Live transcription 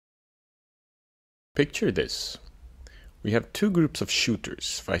Picture this. We have two groups of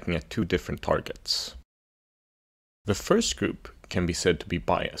shooters fighting at two different targets. The first group can be said to be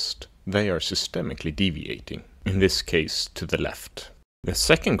biased. They are systemically deviating, in this case to the left. The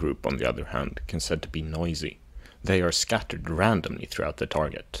second group, on the other hand, can be said to be noisy. They are scattered randomly throughout the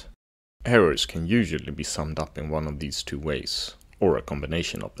target. Errors can usually be summed up in one of these two ways, or a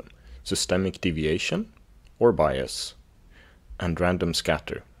combination of them. Systemic deviation, or bias, and random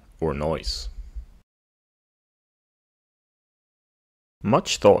scatter, or noise.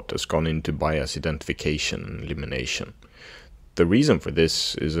 Much thought has gone into bias identification and elimination. The reason for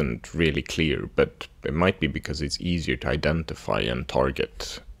this isn't really clear, but it might be because it's easier to identify and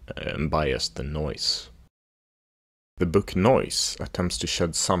target bias than noise. The book Noise attempts to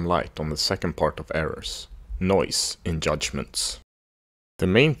shed some light on the second part of errors, noise in judgments. The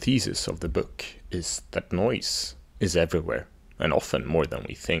main thesis of the book is that noise is everywhere, and often more than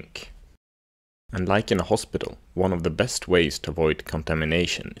we think. And like in a hospital, one of the best ways to avoid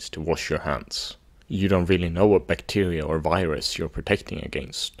contamination is to wash your hands. You don't really know what bacteria or virus you're protecting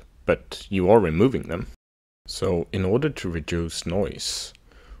against, but you are removing them. So in order to reduce noise,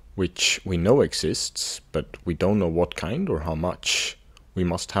 which we know exists, but we don't know what kind or how much, we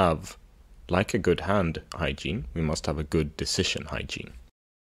must have, like a good hand hygiene, we must have a good decision hygiene.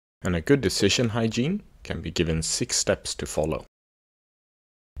 And a good decision hygiene can be given 6 steps to follow.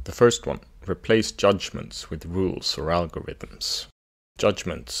 The first one, replace judgments with rules or algorithms.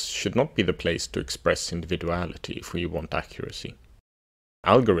 Judgments should not be the place to express individuality if we want accuracy.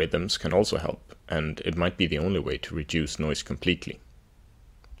 Algorithms can also help, and it might be the only way to reduce noise completely.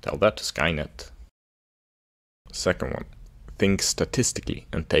 Tell that to Skynet. Second one, think statistically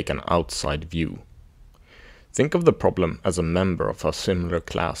and take an outside view. Think of the problem as a member of a similar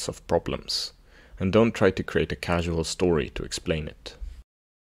class of problems, and don't try to create a casual story to explain it.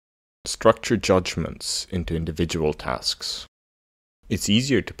 Structure judgments into individual tasks. It's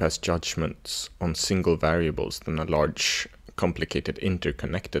easier to pass judgments on single variables than a large, complicated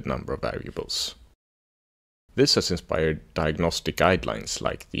interconnected number of variables. This has inspired diagnostic guidelines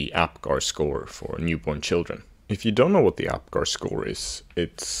like the APGAR score for newborn children. If you don't know what the APGAR score is,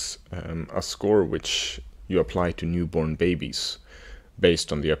 it's a score which you apply to newborn babies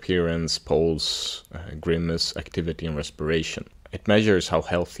based on the appearance, pulse, grimace, activity and respiration. It measures how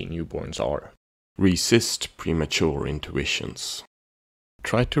healthy newborns are. Resist premature intuitions.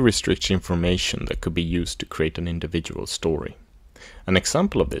 Try to restrict information that could be used to create an individual story. An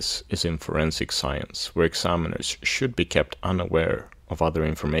example of this is in forensic science, where examiners should be kept unaware of other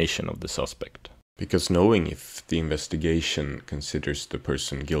information of the suspect. Because knowing if the investigation considers the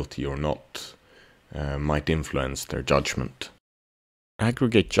person guilty or not might influence their judgment.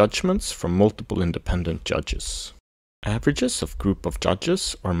 Aggregate judgments from multiple independent judges. Averages of group of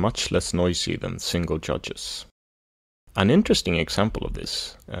judges are much less noisy than single judges. An interesting example of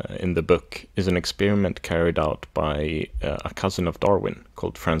this in the book is an experiment carried out by a cousin of Darwin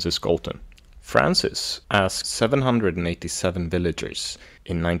called Francis Galton. Francis asked 787 villagers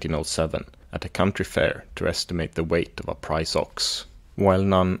in 1907 at a country fair to estimate the weight of a prize ox. While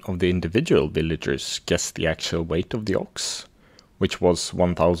none of the individual villagers guessed the actual weight of the ox, which was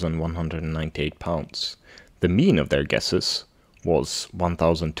 1,198 pounds, the mean of their guesses was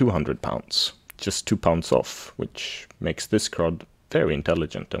 1,200 pounds. Just 2 pounds off, which makes this crowd very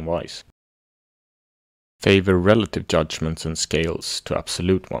intelligent and wise. Favor relative judgments and scales to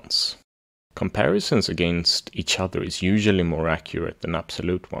absolute ones. Comparisons against each other is usually more accurate than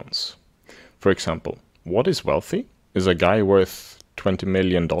absolute ones. For example, what is wealthy? Is a guy worth $20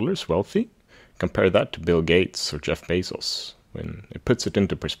 million wealthy? Compare that to Bill Gates or Jeff Bezos, when it puts it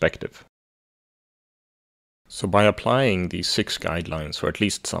into perspective. So by applying these 6 guidelines, or at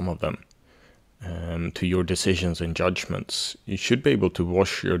least some of them, to your decisions and judgments, you should be able to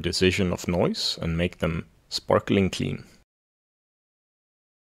wash your decision of noise and make them sparkling clean.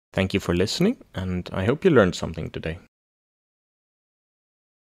 Thank you for listening, and I hope you learned something today.